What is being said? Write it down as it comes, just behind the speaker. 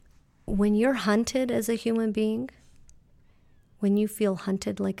when you're hunted as a human being, when you feel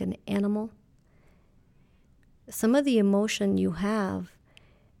hunted like an animal, some of the emotion you have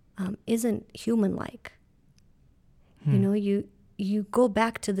isn't human-like. You know, you go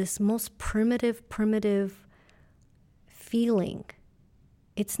back to this most primitive feeling.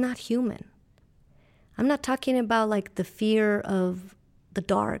 It's not human. I'm not talking about like the fear of the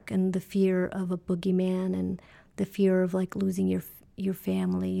dark and the fear of a boogeyman and the fear of like losing your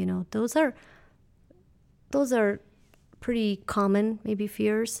family. You know, those are pretty common, maybe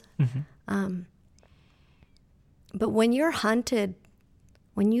fears. But when you're hunted,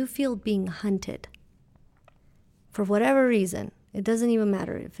 when you feel being hunted, for whatever reason, it doesn't even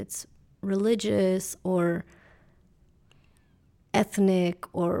matter if it's religious or ethnic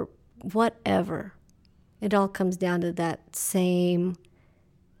or whatever. It all comes down to that same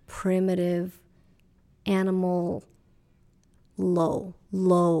primitive animal low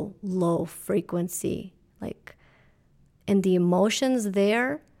frequency. Like, and the emotions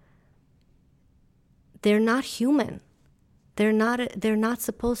there, they're not human. They're not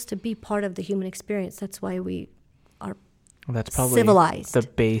supposed to be part of the human experience. That's why we are that's probably civilized. The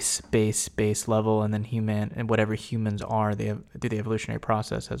base level, and then human and whatever humans are, they have, through the evolutionary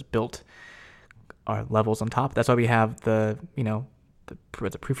process, has built our levels on top. That's why we have the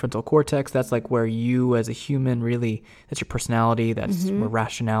prefrontal cortex. That's like where you as a human really, that's your personality, that's where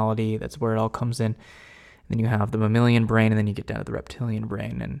rationality, that's where it all comes in. Then you have the mammalian brain, and then you get down to the reptilian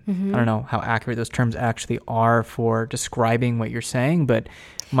brain. And I don't know how accurate those terms actually are for describing what you're saying, but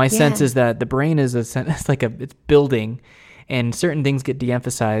my sense is that the brain is it's building, and certain things get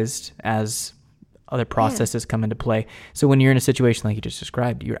de-emphasized as other processes come into play. So when you're in a situation like you just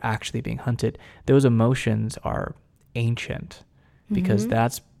described, you're actually being hunted. Those emotions are ancient, because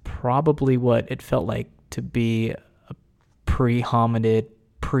that's probably what it felt like to be a pre-hominid,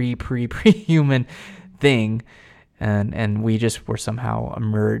 pre-human thing, and we just were somehow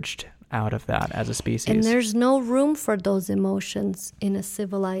emerged out of that as a species. And there's no room for those emotions in a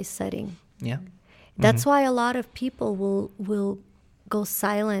civilized setting. Yeah. That's why a lot of people will go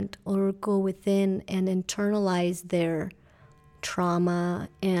silent or go within and internalize their trauma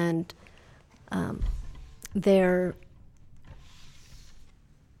and their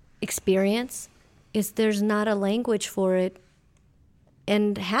experience. Is there's not a language for it.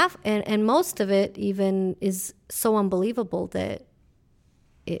 And most of it even is so unbelievable that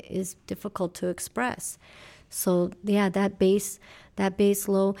it is difficult to express. So yeah, that base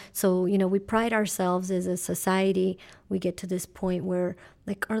low. So, you know, we pride ourselves as a society. We get to this point where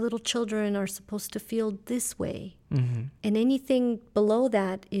like our little children are supposed to feel this way. And anything below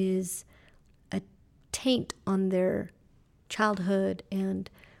that is a taint on their childhood and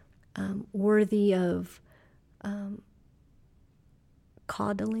worthy of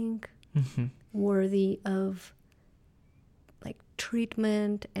coddling, worthy of like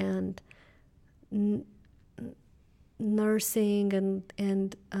treatment and nursing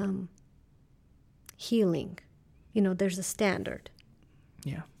and healing. You know, there's a standard.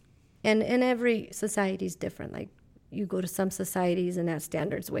 Yeah. And every society is different. Like you go to some societies and that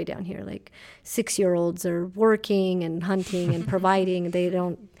standard's way down here. Like 6-year-olds are working and hunting and providing. They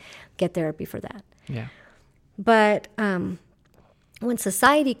don't get therapy for that. Yeah. But when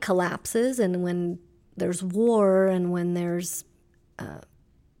society collapses and when there's war and when there's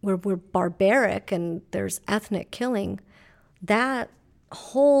we're barbaric and there's ethnic killing, that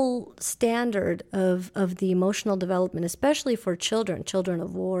whole standard of the emotional development, especially for children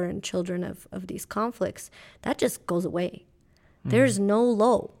of war and children of these conflicts, that just goes away. There's no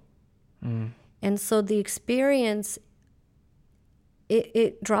low. And so the experience,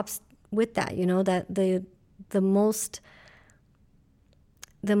 it drops with that, you know, that the most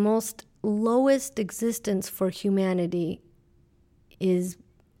lowest existence for humanity is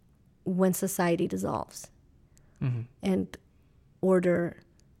when society dissolves and order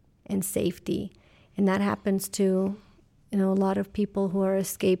and safety. And that happens to, you know, a lot of people who are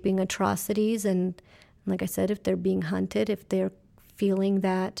escaping atrocities. And like I said, if they're being hunted, if they're feeling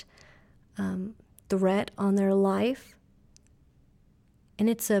that threat on their life, and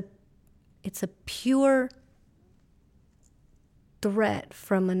it's a pure threat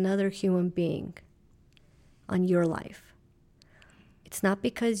from another human being on your life. It's not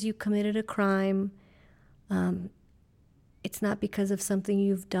because you committed a crime. It's not because of something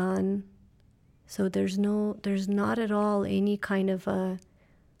you've done. So there's not at all any kind of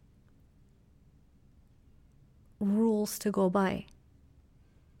rules to go by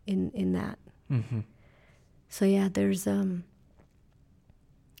in that. So yeah, there's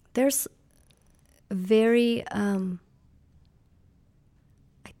very I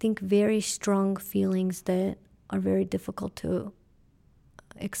think, very strong feelings that are very difficult to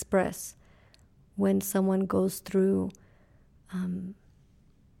express when someone goes through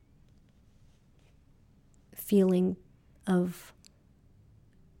feeling of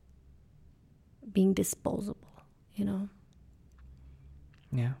being disposable, you know?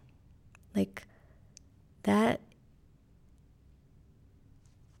 Yeah. Like that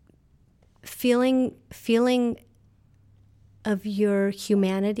feeling of your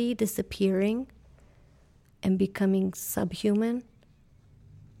humanity disappearing and becoming subhuman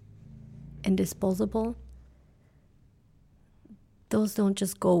and disposable, those don't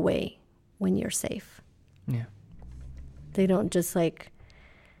just go away when you're safe. Yeah. They don't just like,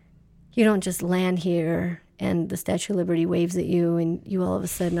 you don't just land here and the Statue of Liberty waves at you and you all of a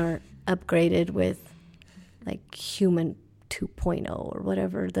sudden are upgraded with like human 2.0 or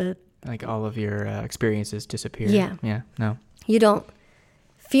whatever. Like all of your experiences disappear. Yeah. Yeah. No. You don't.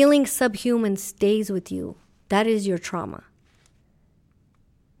 Feeling subhuman stays with you. That is your trauma.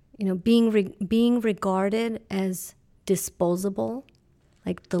 You know, being regarded as disposable,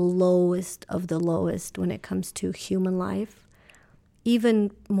 like the lowest of the lowest when it comes to human life,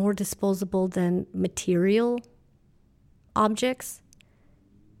 even more disposable than material objects.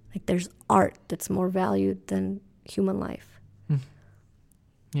 Like there's art that's more valued than human life.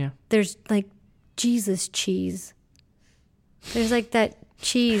 Yeah. There's like Jesus cheese. There's like that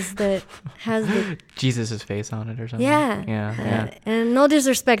cheese that has the Jesus' face on it or something. yeah. Yeah. And no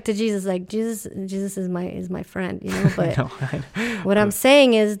disrespect to Jesus, like Jesus is my friend, you know, but what I'm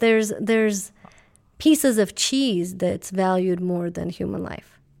saying is there's pieces of cheese that's valued more than human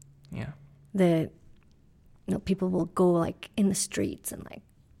life. Yeah. That, you know, people will go like in the streets and like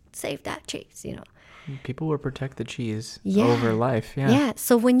save that cheese, you know. People will protect the cheese Yeah. over life. Yeah. Yeah.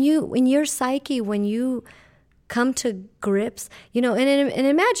 So when your psyche, when you come to grips, you know, and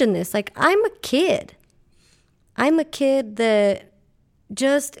imagine this, like I'm a kid that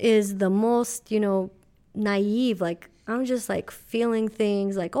just is the most, you know, naive. Like I'm just like feeling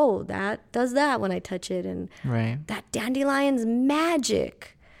things like, oh, that does that when I touch it. And Right. that dandelion's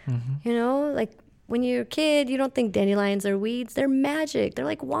magic, you know, like when you're a kid, you don't think dandelions are weeds. They're magic. They're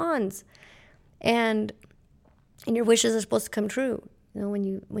like wands. And your wishes are supposed to come true, you know,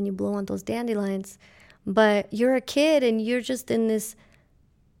 when you blow on those dandelions. But you're a kid and you're just in this,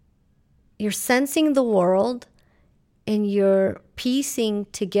 you're sensing the world and you're piecing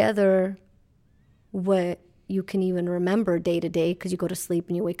together what you can even remember day to day, because you go to sleep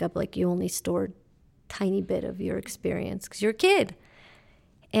and you wake up like you only stored a tiny bit of your experience because you're a kid.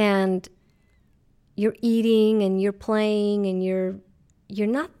 And you're eating and you're playing and you're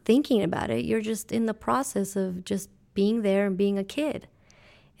not thinking about it. You're just in the process of just being there and being a kid.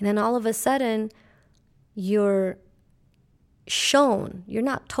 And then all of a sudden, you're shown, you're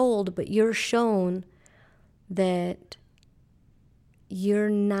not told, but you're shown that you're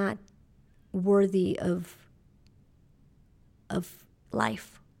not worthy of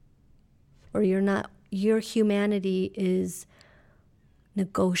life. Or your humanity is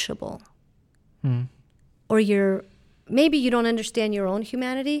negotiable. Or maybe you don't understand your own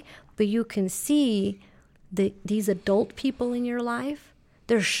humanity, but you can see these adult people in your life,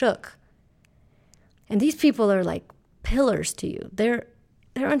 they're shook. And these people are like pillars to you. They're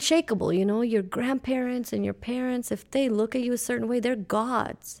unshakable, you know. Your grandparents and your parents, if they look at you a certain way, they're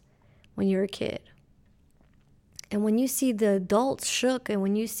gods when you're a kid. And when you see the adults shook, and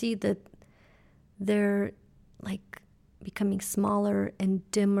when you see that they're like becoming smaller and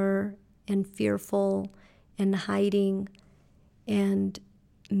dimmer and fearful and hiding and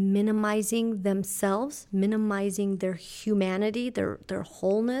minimizing themselves, minimizing their humanity, their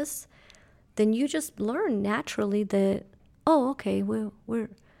wholeness, then you just learn naturally that, oh, okay, we're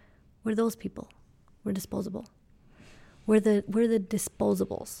those people. We're disposable. We're the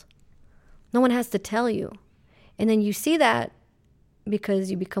disposables. No one has to tell you. And then you see that because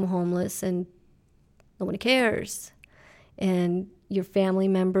you become homeless and no one cares. And your family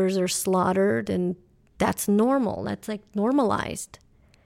members are slaughtered, and that's normal. That's like normalized.